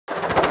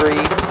3, 2,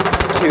 1,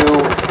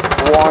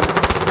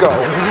 go.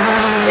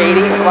 80,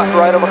 left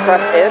right over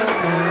crest in.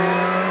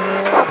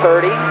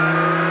 30,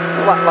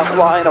 flat left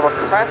line over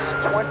crest,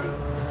 20.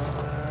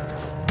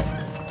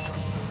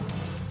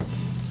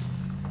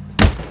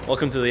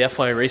 Welcome to the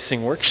FY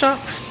Racing Workshop.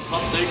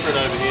 Top secret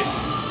over here.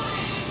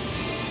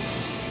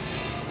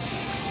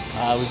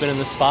 We've been in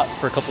this spot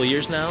for a couple of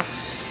years now,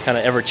 kind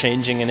of ever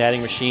changing and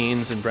adding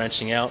machines and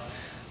branching out.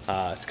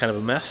 It's kind of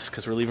a mess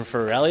because we're leaving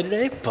for a rally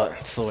today, but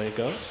it's the way it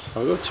goes.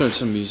 I'll go turn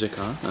some music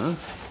on. I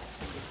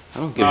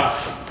don't give a...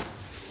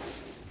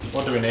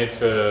 What do we need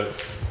for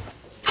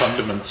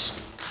condiments?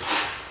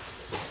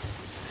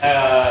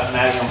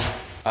 Magnum.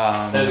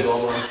 There's the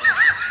gold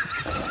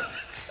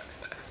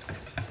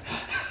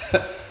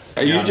one.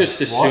 Are you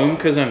just assume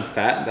because I'm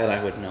fat that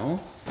I would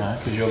know? No,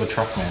 because you're the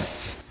truck man.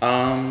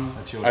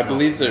 I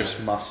believe there's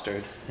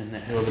mustard in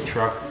there. You're the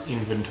truck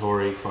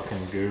inventory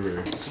fucking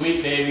guru.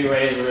 Sweet Baby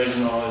Ray's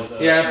original is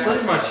Yeah,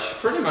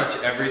 pretty much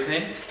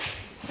everything.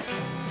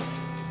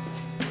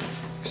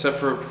 Except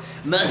for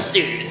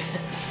mustard.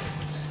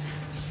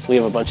 We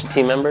have a bunch of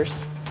team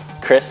members.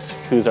 Chris,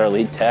 who's our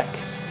lead tech,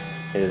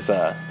 is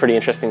a pretty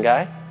interesting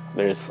guy.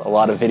 There's a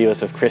lot of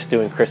videos of Chris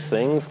doing Chris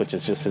things, which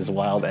is just his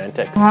wild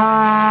antics.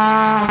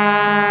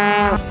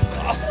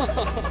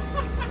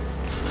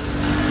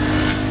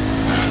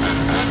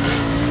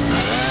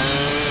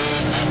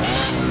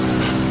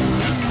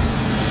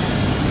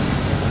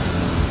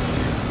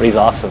 But he's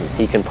awesome.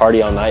 He can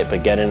party all night,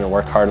 but get in and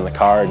work hard in the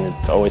car, and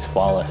it's always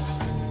flawless.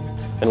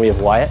 Then we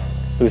have Wyatt,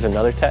 who's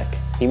another tech.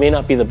 He may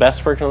not be the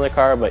best working on the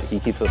car, but he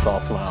keeps us all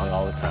smiling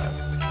all the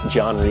time.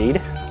 John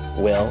Reed,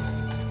 Will,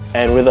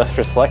 and with us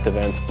for select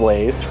events,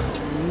 Blaze.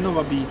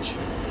 Nova Beach.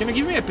 Can you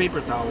give me a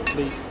paper towel,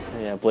 please?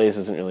 Yeah, Blaze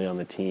isn't really on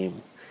the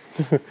team.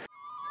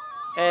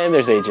 And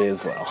there's AJ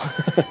as well.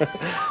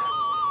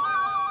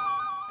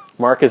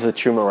 Mark is the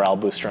true morale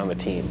booster on the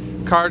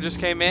team. Car just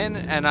came in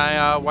and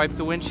I wiped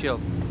the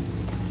windshield.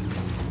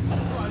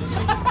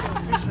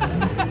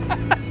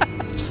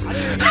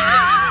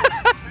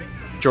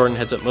 Jordan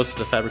heads up most of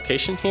the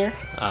fabrication here.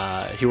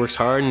 He works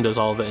hard and does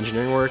all the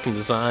engineering work and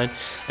design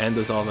and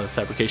does all the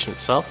fabrication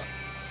itself.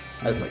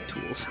 I just like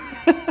tools.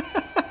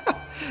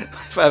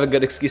 If I have a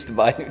good excuse to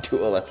buy a new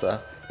tool,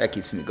 that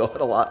keeps me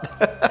going a lot.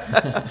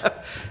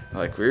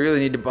 Like, we really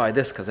need to buy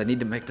this because I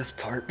need to make this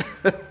part.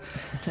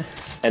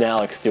 And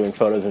Alex doing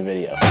photos and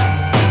video.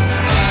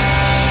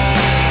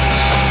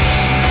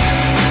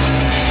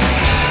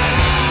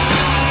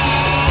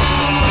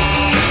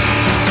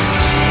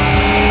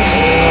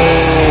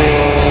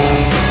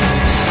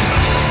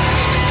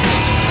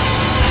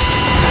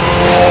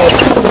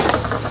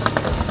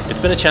 It's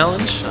been a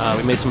challenge.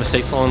 We made some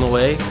mistakes along the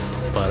way,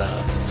 but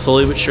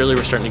slowly but surely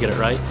we're starting to get it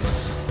right.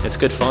 It's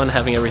good fun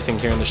having everything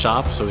here in the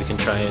shop so we can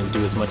try and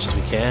do as much as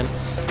we can.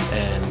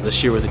 And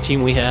this year with the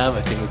team we have,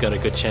 I think we've got a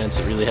good chance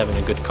at really having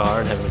a good car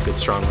and having a good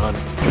strong run.